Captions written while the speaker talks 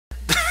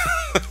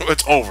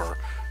It's over.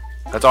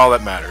 That's all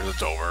that matters.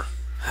 It's over.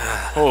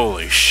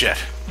 Holy shit.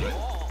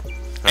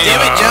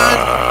 Damn it,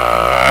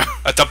 John!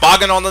 A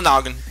toboggan on the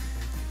noggin.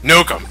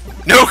 Nuke him.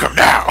 Nuke him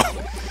now.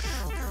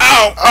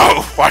 Ow!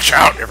 Oh! Watch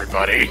out,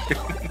 everybody.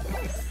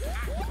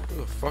 Who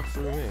the fuck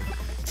threw me?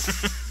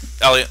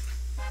 Elliot.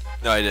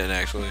 No, I didn't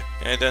actually.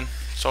 Yeah, then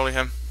it's only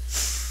him.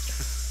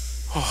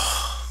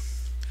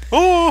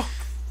 Oh!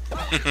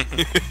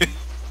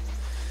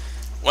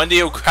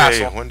 Wendy-O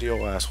Castle. Hey,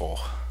 Wendy-O asshole.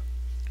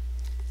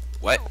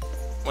 What?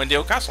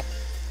 Wendy-O Castle.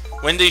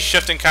 Wendy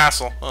Shifting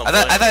Castle. Oh, I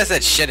thought it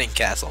said shitting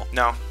castle.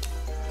 no.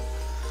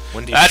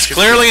 Wendy That's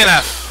shifting clearly an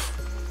castle.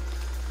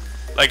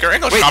 F. Like her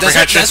English Wait,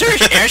 comprehension. does her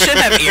airship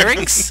have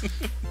earrings?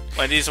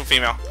 Wendy's a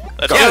female.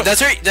 Let's Yo, go. does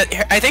her?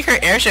 I think her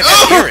airship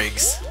has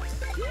earrings.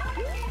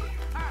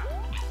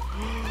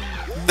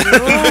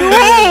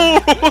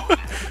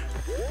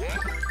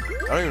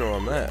 I don't even know where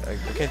I'm at. I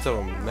can't tell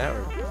if I'm mad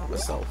or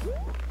myself.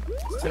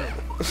 It's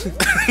terrible.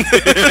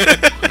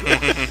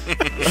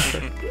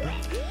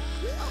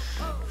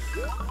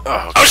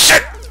 Oh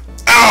shit!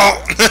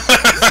 Ow!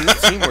 See,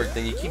 this teamwork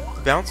thing, you keep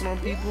bouncing on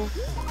people.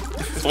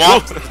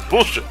 Swamp.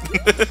 Bullshit.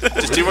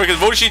 This teamwork is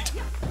bullshit.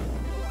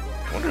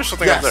 I wonder if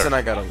something up Yes, there. and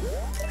I got him.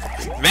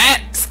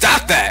 Matt,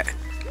 stop that!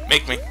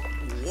 Make me.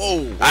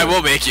 Whoa. I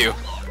will make you.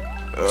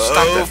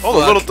 Stop that. Oh,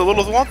 the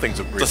little swamp things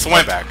are The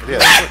swimp. back. Yeah,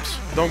 the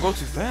swimps. Don't go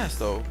too fast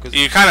though, cause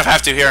You kind of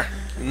have to here.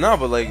 no,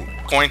 but like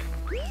Coin.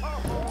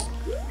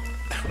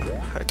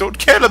 I don't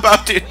care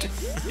about it.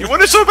 You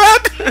want it so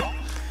bad?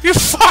 You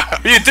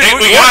fuck. You did.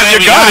 We got it.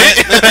 You got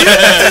it.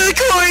 The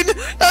coin!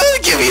 I'll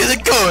give you the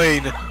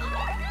coin!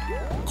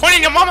 Coin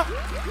in your mama.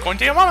 Coin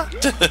to your mama.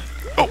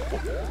 Oh,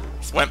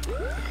 Swimp.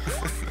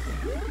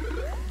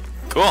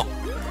 Cool.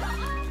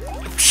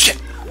 shit.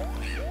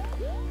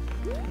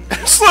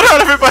 Slow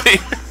down, everybody.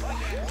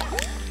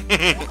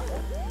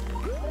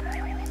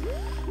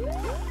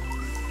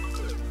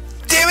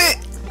 Damn it!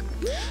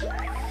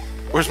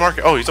 Where's Mark?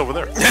 Oh, he's over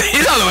there.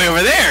 He's all the way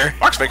over there.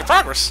 Mark's making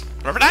progress.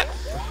 Remember that?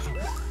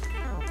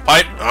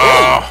 Pipe.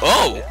 Oh.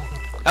 Oh.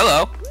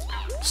 Hello.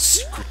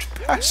 Secret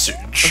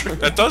passage.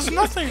 That does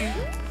nothing.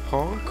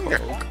 Hong Kong.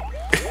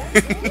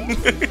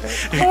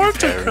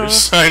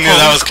 Paris. I knew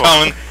that was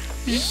coming.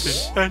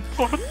 I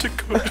want to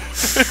go.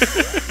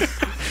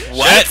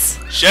 What?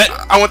 Shit.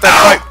 I want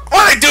that fight.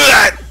 Why'd I do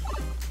that?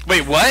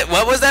 Wait, what?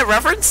 What was that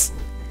reference?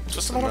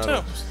 Just a moment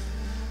too.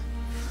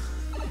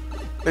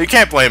 You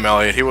can't blame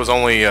Elliot. He was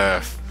only,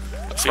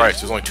 Christ,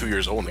 he was only 2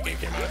 years old when the game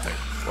came out, I think.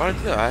 Why did I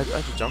do that? I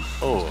had to jump.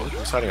 Oh,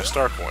 he's hiding a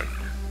star coin.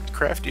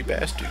 Crafty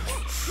bastard.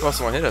 Who else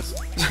want to hit us?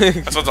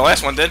 That's what the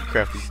last one did.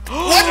 Crafty.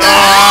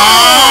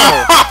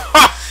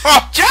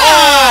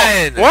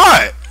 John!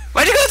 What?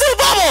 Why'd you go to the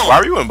bubble? Why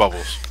were you in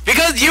bubbles?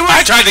 Because you were.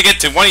 I tried to get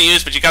to one of you,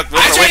 but you got I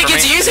away tried to from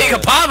get to me. you so you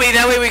could pop me.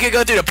 That way we could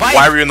go through the pipe.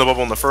 Why were you in the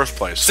bubble in the first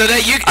place? So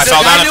that you. I so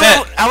fell down I a knew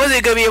pit. I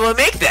wasn't gonna be able to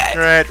make that.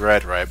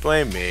 Right.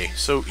 Blame me.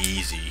 So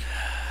easy.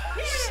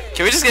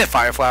 Can we just get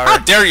fire flower? How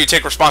dare you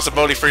take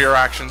responsibility for your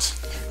actions?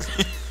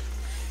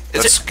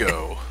 Let's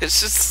go.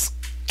 It's just.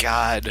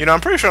 God. You know,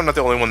 I'm pretty sure I'm not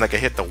the only one that can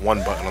hit the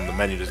one button on the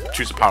menu to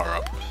choose a power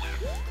up.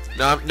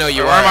 No,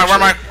 you Where are. am I? Where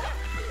am I?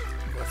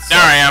 There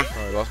I am. Oh,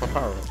 I lost my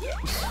power up.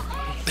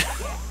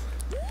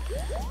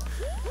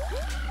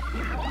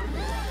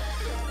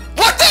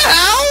 What the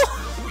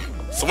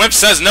hell? Swimp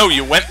says no,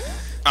 you went.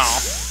 Oh.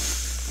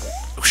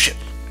 Oh shit.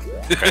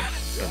 Yeah,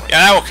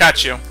 that will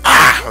catch you.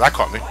 Ah! Well, that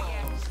caught me.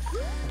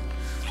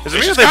 Does it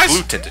mean that they're Guys?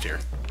 blue tinted here?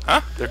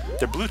 Huh?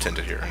 They're blue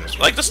tinted here in this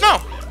one. Like the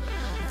snow.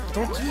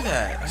 Don't do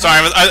that.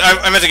 Sorry,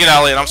 I meant to get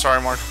Elliot. I'm sorry,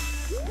 Mark.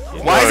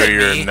 Why is it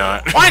you're me?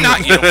 not. Why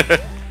not you?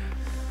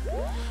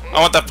 I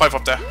want that pipe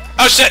up there.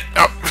 Oh shit!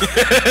 Oh.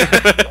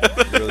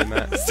 Really,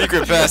 Matt? Secret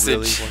You passage.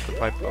 really want the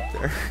pipe up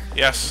there?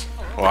 Yes.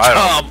 Well, I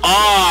don't. Come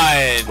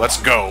on. Let's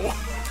go.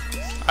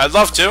 I'd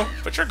love to,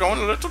 but you're going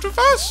a little too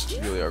fast.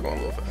 You really are going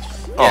a little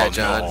fast. Yeah, Oh,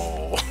 John.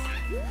 no.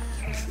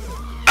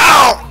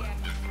 Ow!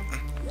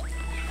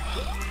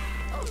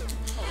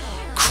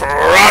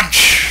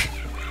 Crunch!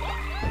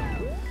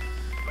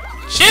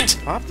 Shit!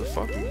 Pop the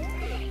fucking.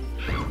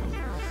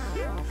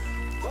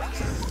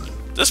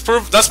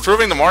 That's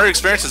proving the Mario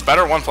experience is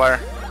better one player.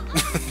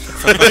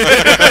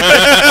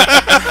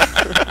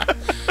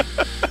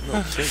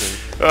 No kidding.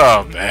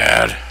 Oh,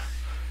 man.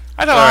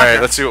 I know. Alright,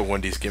 let's see what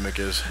Wendy's gimmick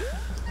is.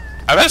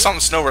 I bet it's something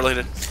snow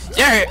related.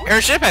 Yeah,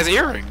 her ship has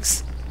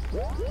earrings.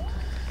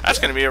 That's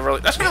gonna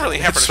really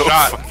hamper It's the so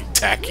shot. fucking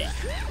tacky.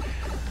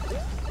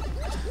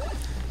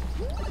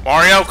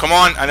 Mario, come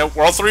on! I know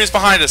World 3 is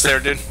behind us there,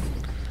 dude.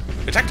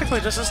 But technically,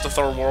 this is the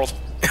third world.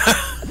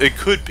 It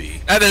could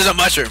be. And there's a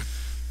mushroom.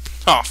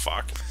 Oh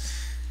fuck!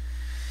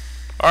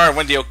 All right,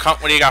 Wendy, what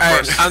do you got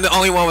Alright, first? I'm the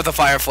only one with a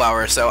fire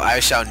flower, so I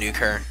shall nuke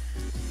her.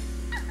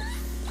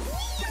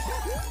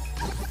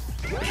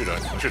 What you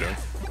doing? What you doing?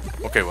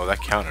 Okay, well,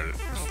 that counted it.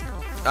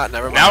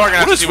 Never mind. Now we're gonna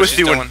have What to is see what with she's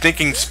you doing. when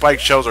thinking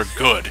spiked shells are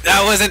good?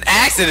 That was an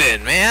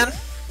accident, man.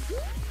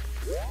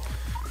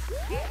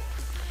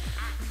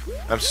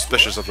 I'm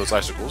suspicious of those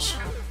icicles.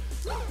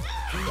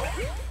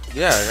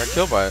 Yeah, I got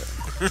killed by it.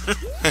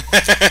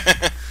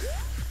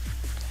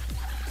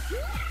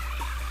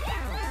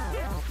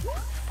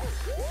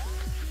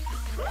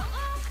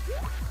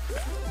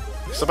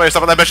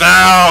 Somebody stop that bitch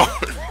now!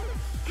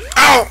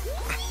 Ow!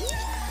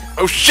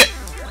 Oh shit!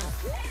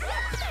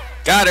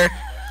 Got her.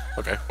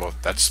 Okay, well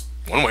that's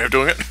one way of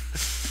doing it.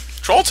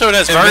 Troll Toad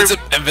has very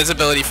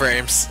Invincibility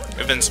frames.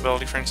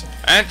 invincibility frames,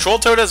 and Troll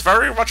Toad has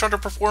very much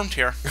underperformed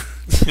here.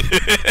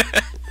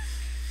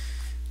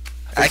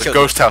 The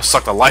ghost house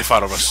sucked the life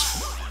out of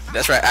us.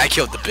 That's right. I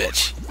killed the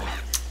bitch.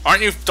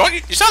 Aren't you? Don't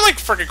you? You sound like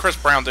freaking Chris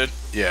Brown, dude.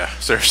 Yeah,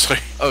 seriously.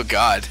 Oh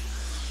god.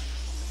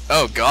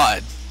 Oh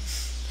god.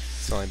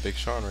 Sound like Big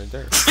Sean right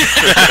there.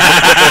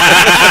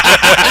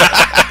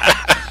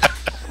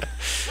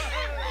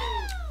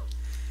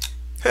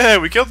 Hey,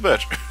 we killed the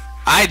bitch.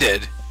 I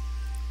did.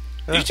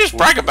 You just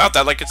brag about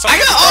that like it's something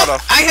I to be proud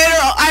got. of.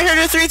 I hit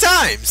her 3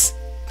 times.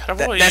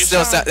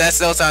 That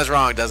still sounds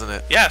wrong, doesn't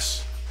it?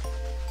 Yes.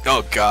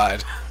 Oh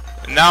god.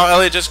 And now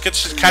Elliot just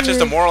catches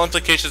the moral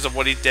implications of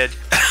what he did.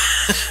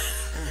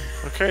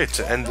 Okay,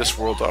 to end this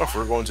world off,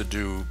 we're going to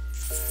do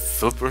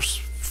Flippers?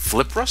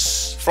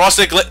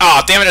 Frosted Glacier.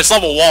 Oh, damn it! It's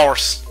level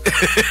walrus.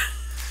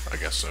 I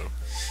guess so.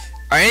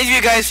 Are any of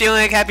you guys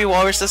feeling like happy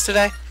walruses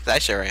today? I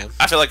sure am.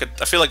 I feel like a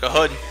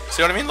hood.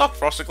 See what I mean? Look,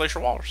 Frosted Glacier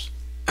walrus.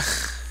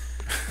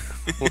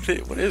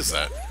 What is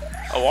that?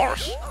 A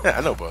walrus. Yeah,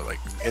 I know, but like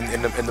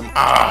in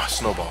the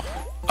snowball.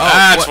 Oh,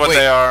 That's what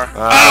they are.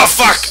 Oh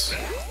fuck!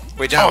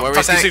 Wait, John, what were you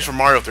These saying? things from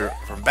Mario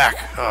from back.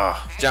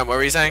 John, what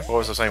were you saying? What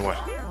was I saying? What?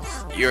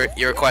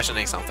 You're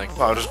questioning something.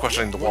 Well, I was just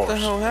questioning the What the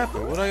walrus. hell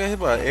happened? What, I got hit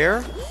by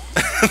air?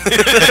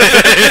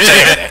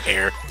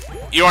 Air.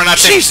 You are not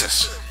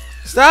Jesus.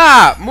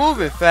 Stop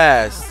moving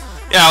fast.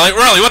 Yeah, like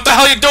really, what the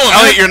hell are you doing?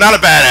 Elliot, you're not a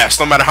badass,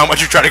 no matter how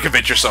much you try to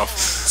convince yourself.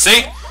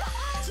 See?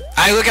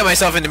 I look at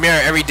myself in the mirror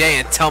every day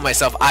and tell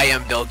myself I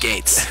am Bill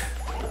Gates.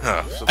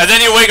 Huh, And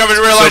then you wake up and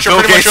realize so you're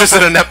Bill pretty Gates much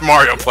isn't an inept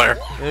Mario player.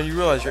 And then you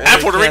realize you're And in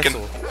a Puerto Rican.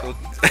 castle,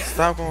 So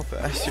stop going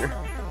faster.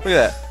 Look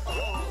at that.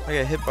 I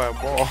got hit by a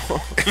ball.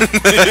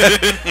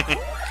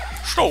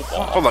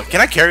 Snowball. Hold on, can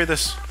I carry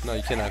this? No,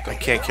 you cannot go. I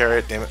can't carry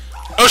it, damn it.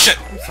 Oh shit!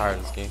 I'm tired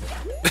of this game.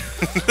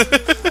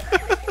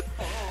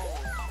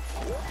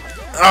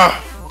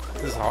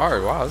 This is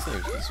hard. Wow, this is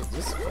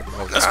fucking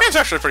hard. This game's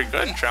actually pretty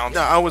good and challenging.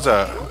 No, I was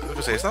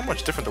gonna say it's not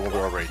much different than what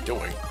we're already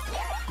doing.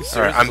 Serious,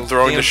 Alright, I'm those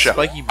throwing damn the shell.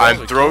 spiky balls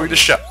I'm are throwing killing the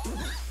shell.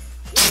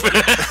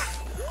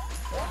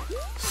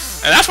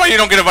 And that's why you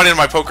don't get invited to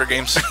my poker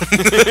games.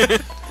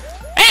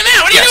 Hey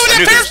man, what are you Yes, doing I with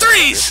knew that pair of this.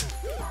 threes?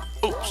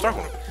 Oh, start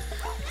one.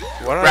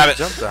 Why don't Rabbit. I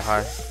jump that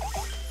high?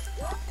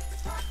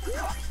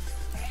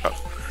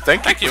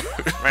 Thank Thank you.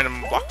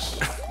 Random blocks.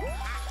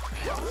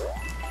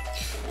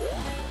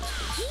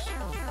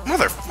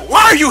 Mother,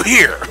 why are you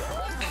here?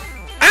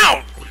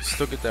 Ow!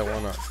 Still get that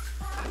one up.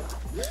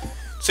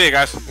 See you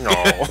guys. No.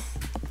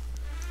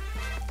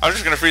 I'm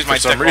just gonna freeze my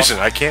For some dick reason,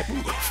 off. I can't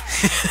move.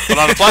 But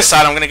on the plus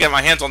side, I'm gonna get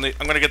my hands on the.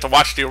 I'm gonna get to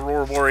watch the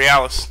Aurora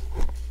Borealis.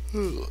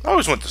 I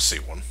always wanted to see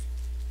one.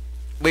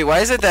 Wait, why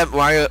is it that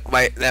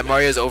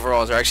Mario's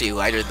overalls are actually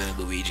lighter than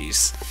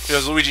Luigi's?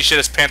 Because Luigi shit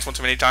his pants one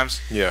too many times.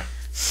 Yeah.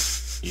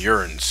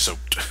 Urine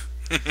soaked.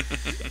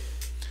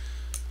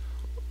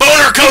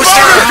 Boner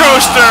coaster! Roller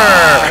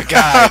coaster!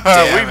 God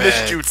damn We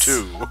missed it. you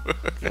too.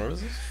 What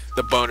was this?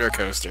 The boner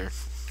coaster.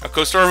 A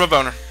coaster of a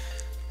boner.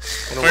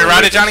 Can we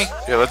ride it, Johnny?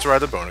 Yeah, let's ride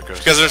the boner coaster.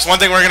 Because there's one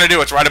thing we're gonna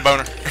do. It's ride a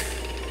boner.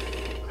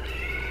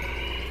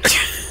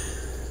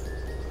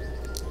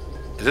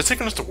 Is it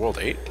taking us to World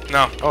 8?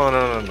 No. Oh,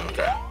 no,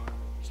 okay.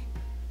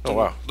 Oh,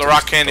 wow. The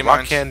Rock Candy The Rock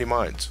Mines. Candy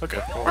Mines. Okay.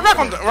 Well, We're back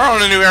on. We're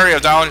on a new area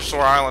of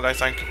Dinosaur Island, I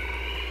think.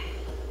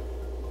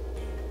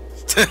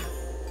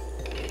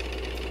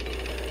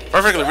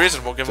 Perfectly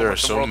reasonable given There are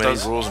what the so world many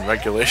does. rules and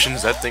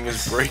regulations. That thing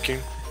is breaking.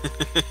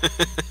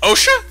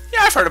 OSHA? Yeah,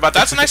 I've heard about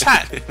that. It's a nice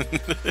hat.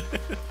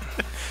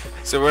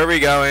 So where are we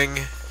going?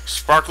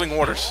 Sparkling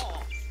waters.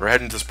 We're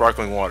heading to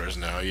sparkling waters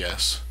now,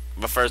 yes.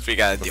 But first we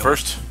gotta But deal.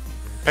 first,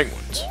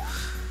 penguins.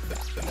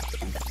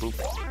 Boop,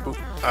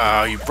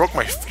 boop. You broke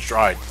my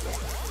stride.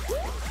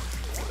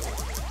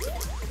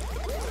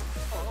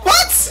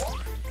 What?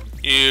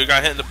 You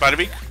got hit by the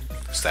beak.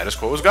 Status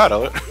quo is God,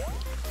 Elliot.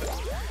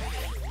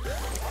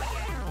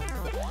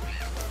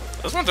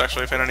 This one's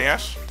actually a pain in the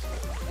ass.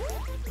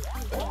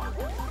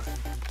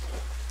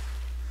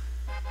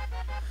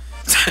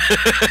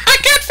 I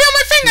can't feel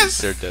my fingers.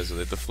 They're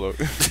desolate to float.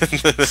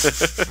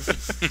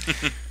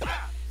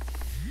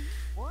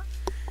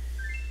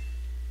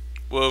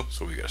 Whoa.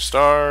 So we got a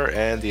star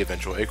and the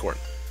eventual acorn.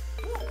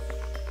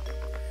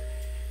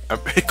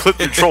 Clip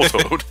your troll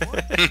toad.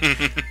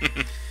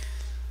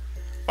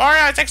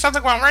 Mario, I think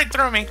something went right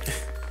through me.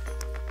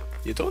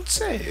 You don't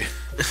say.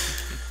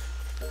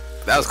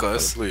 That was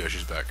close. Leo,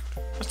 she's back.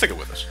 Let's take it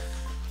with us.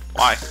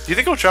 Why? Do you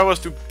think he'll travel us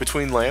through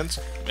between lands?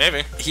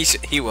 Maybe.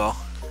 He will.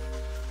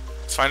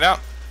 Let's find out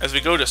as we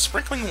go to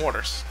sprinkling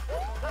waters.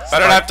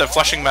 Better not to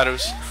Flushing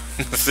Meadows.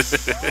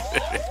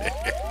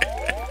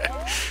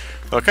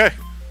 Okay.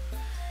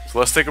 So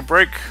let's take a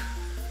break,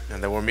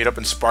 and then we'll meet up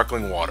in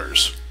sparkling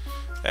waters.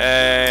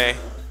 Hey,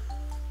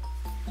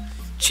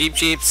 Cheap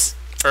Cheeps.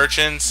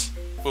 urchins,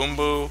 Boom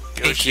Boo,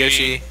 Pink Yoshi,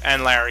 Yoshi.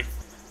 and Larry.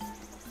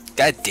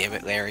 God damn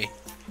it, Larry.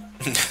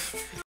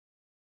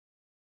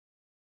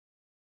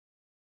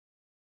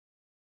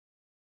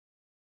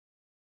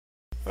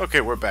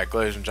 Okay, we're back,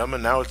 ladies and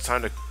gentlemen. Now it's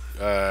time to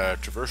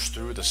traverse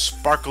through the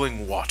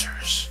sparkling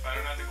waters.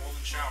 Better not the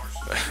golden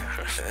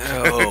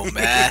showers. Oh,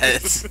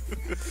 Matt.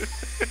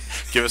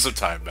 Give us some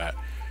time, Matt.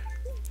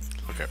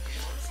 Okay.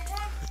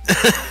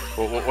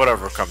 Well,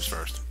 whatever comes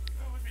first.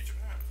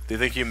 Do you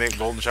think you make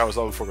golden showers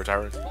level before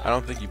retiring? I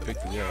don't think you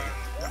picked it yet.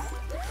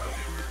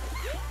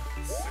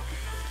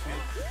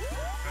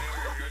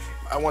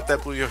 I want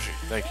that blue Yoshi.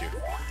 Thank you.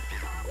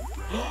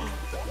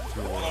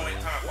 Hold on, wait,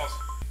 time out, pause.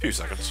 Few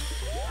seconds.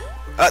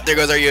 Oh, there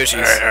goes our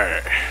Yoshis.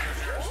 Alright.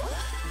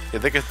 Yeah,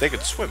 they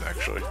could swim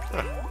actually.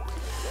 Huh.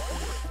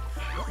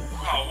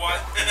 Oh, what?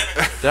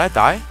 Did I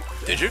die?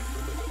 Did you?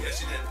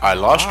 Yes, you did. I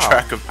lost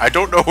track of. I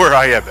don't know where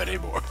I am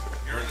anymore.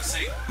 You're in the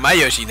sea. My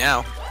Yoshi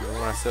now. Remember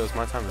when I said it was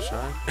my time to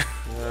shine? Yeah,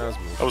 that was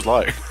me. I was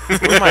lying.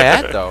 Where am I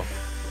at though?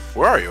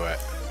 Where are you at?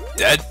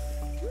 Dead.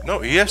 No,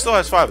 he still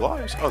has 5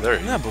 lives. Oh, there.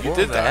 Yeah, but you where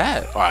did was I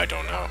that. at? Oh, I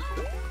don't know.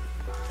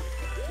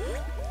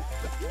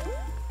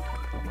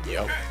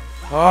 Yep.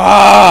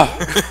 Ah!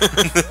 You're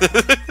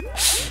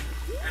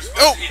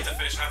supposed to eat the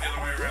fish, not the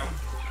other way around.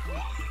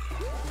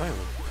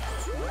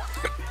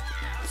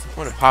 What's the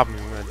point of popping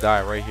me? I'm gonna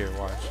die right here.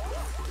 Watch.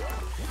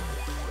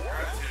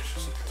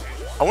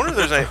 I wonder if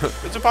there's any.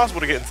 It's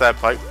impossible to get into that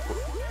pipe.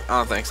 I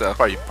don't think so.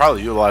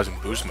 Probably utilizing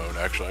boost mode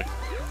actually.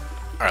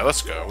 All right,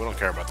 let's go. We don't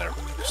care about that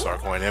star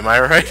coin. Am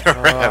I right?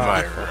 Or am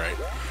I right?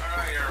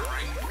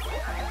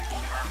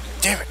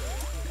 Damn it!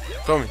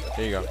 Throw me.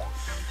 There you go.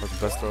 That's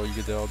the best throw you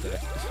could do all day.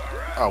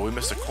 Oh, we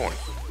missed a coin.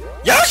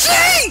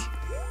 Yoshi!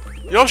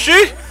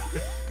 Yoshi!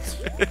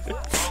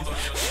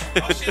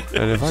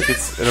 And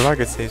if I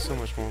could save so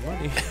much more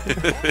money.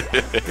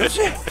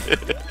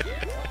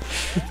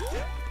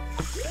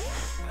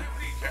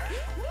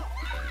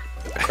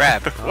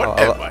 Crap. What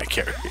am I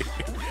carrying?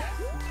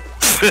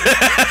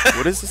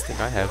 What is this thing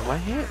I have in my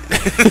hand?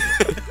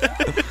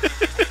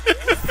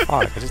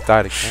 Fuck! I just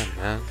died again,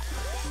 man.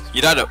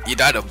 You died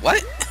of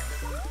what?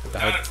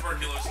 Died of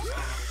tuberculosis.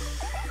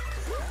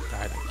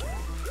 Died again.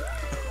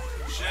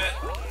 Shit.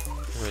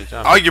 Wait,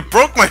 John. Oh, you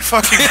broke my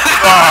fucking.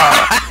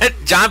 Ah!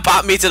 John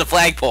popped me to the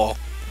flagpole.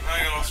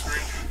 I got off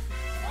screen.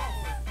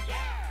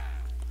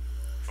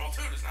 Troll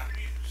 2 does not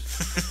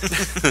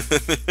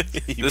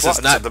use. You This is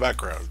plots not- in the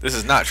background. This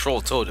is not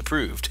Troll Toad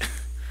approved.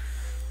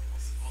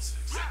 We'll see.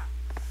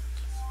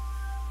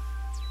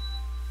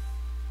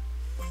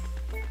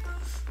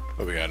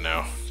 What we got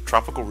now?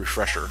 Tropical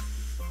refresher.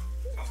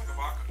 Sounds like a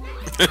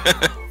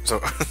vodka. So,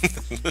 Sounds like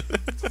a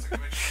mixture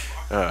of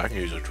vodka. I can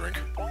use a drink.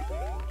 Don't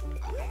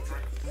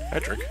drink. I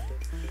drink.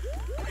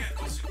 Yeah,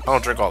 just I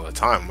don't drink all the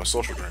time. I'm a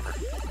social drinker.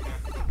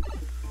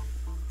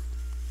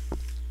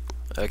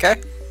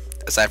 Okay.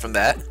 Aside from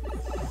that,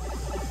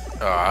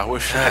 I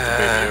wish I had the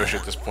baby Yoshi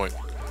at this point.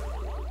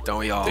 don't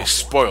we all? They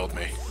spoiled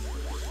me.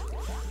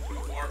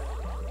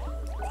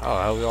 Oh,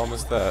 how we all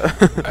missed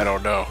that? I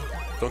don't know.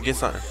 Don't get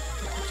something,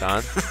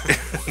 John.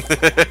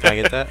 Can I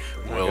get that?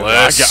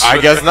 Willis. I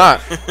guess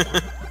not.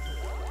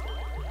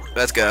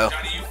 Let's go.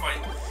 Johnny, you fight.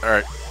 All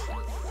right.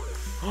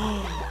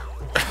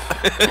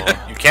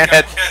 You can't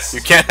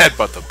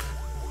headbutt them.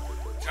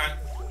 John,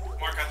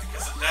 Mark got the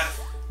kiss of death.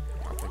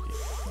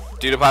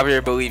 Due to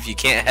popular belief, you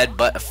can't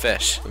headbutt a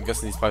fish. I'm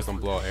guessing these pipes don't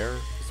blow out air.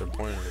 Is there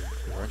pointing in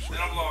the direction? They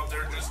don't blow up,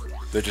 They're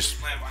they're just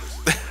just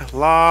landmines.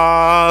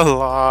 la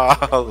la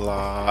la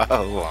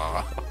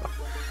la.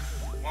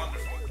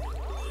 Wonderful.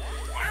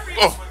 Why are we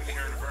Oh. swimming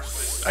here in the first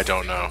place? I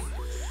don't know.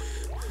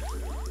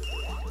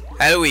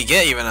 How do we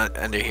get even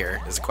under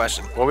here? Is the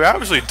question. Well, we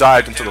obviously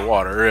dived into the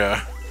water.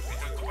 Yeah. We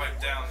took the pipe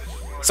down.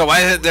 So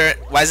why is it there?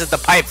 Why isn't the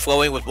pipe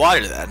flowing with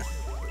water then?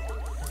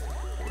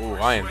 Ooh,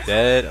 I am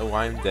dead. Oh,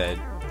 I am dead.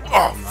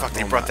 Oh fuck!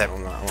 They brought that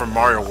I'm not- from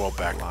Mario World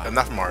back.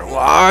 Not from Mario World.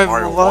 Live,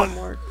 Mario live,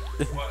 1.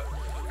 What?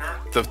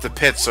 Current? The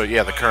pits. So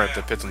yeah, the current.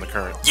 The pits in the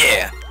current.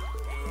 Yeah.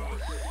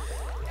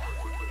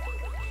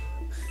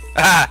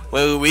 Ah,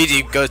 well,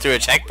 Luigi goes through a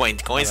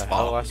checkpoint. Coins How the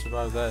hell fall. I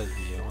survived that?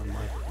 Yeah, on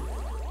my.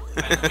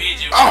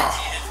 Luigi was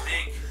Oh.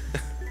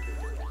 big.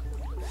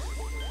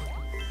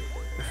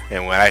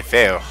 And when I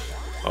fail,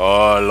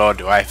 oh lord,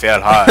 do I fail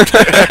hard.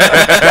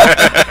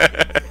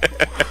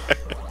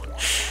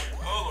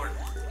 Oh lord.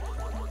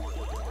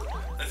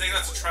 I think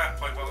that's a trap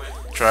pipe, by the way.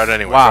 Try it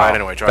anyway. Wow, Try it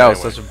anyway. Try that it was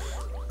anyway.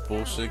 such a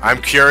bullshit.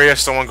 I'm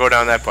curious. Someone go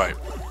down that pipe.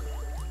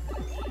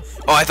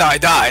 Oh, I thought I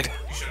died.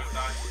 You should have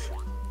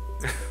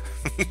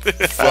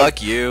died.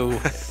 Fuck you.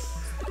 But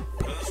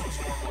this one's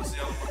normal, it's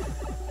the other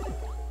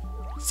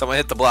one. Someone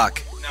hit the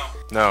block.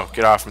 No. No,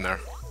 get off from there.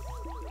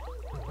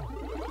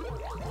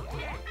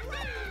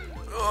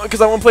 Because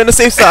I want to play on the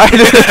safe side.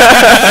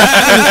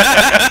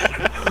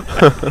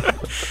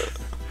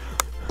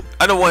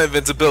 I don't want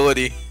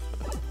invincibility.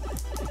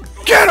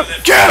 Get him!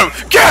 Get him!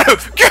 Get him!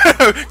 Get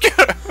him! Get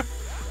him!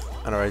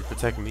 Alright,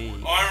 protect me.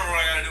 Oh, I remember what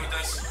I gotta do with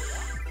this.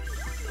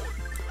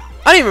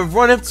 I didn't even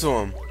run up to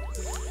him.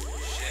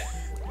 Shit.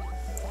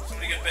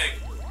 Somebody get big.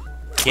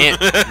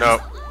 Can't. No.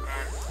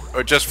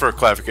 Or just for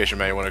clarification,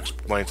 man, you want to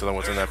explain to them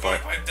what's in There's that a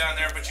pipe? pipe down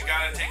there, but you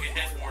gotta take a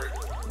hit for it.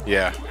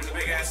 Yeah. There's a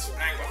big ass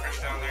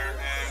anglerfish down there,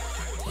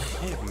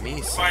 and Hit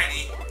me, son.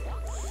 Spiny.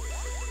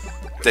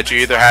 that you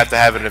either have to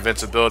have an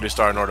invincibility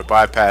star in order to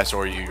bypass,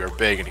 or you're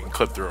big and you can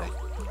clip through them.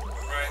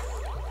 Right.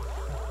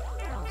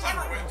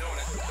 Clever way of doing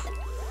it.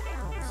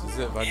 This is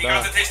it, if I He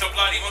got die. the taste of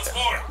blood. He wants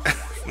more.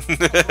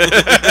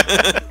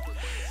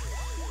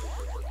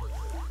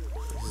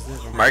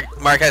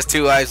 Mark has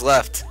 2 lives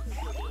left. You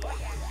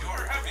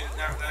are happy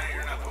that now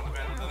you're not the one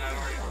that done that,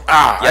 are you?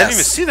 Ah, I didn't Yes.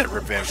 even see that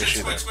rip van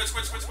issue there. Switch. Go.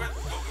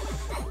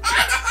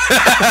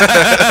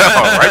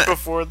 Oh, right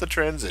before the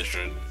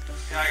transition.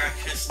 Yeah, I got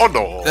kissed. Oh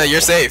no. No,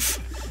 you're safe.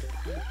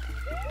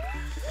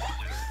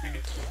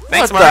 What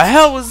Thanks, the Mark.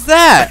 hell was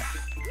that?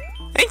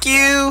 Thank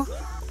you.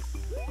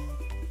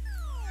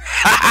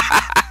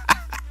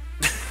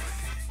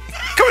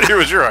 Coming here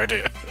was your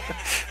idea.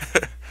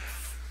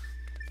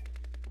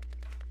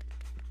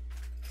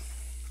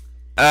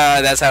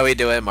 That's how we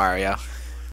do it, Mario.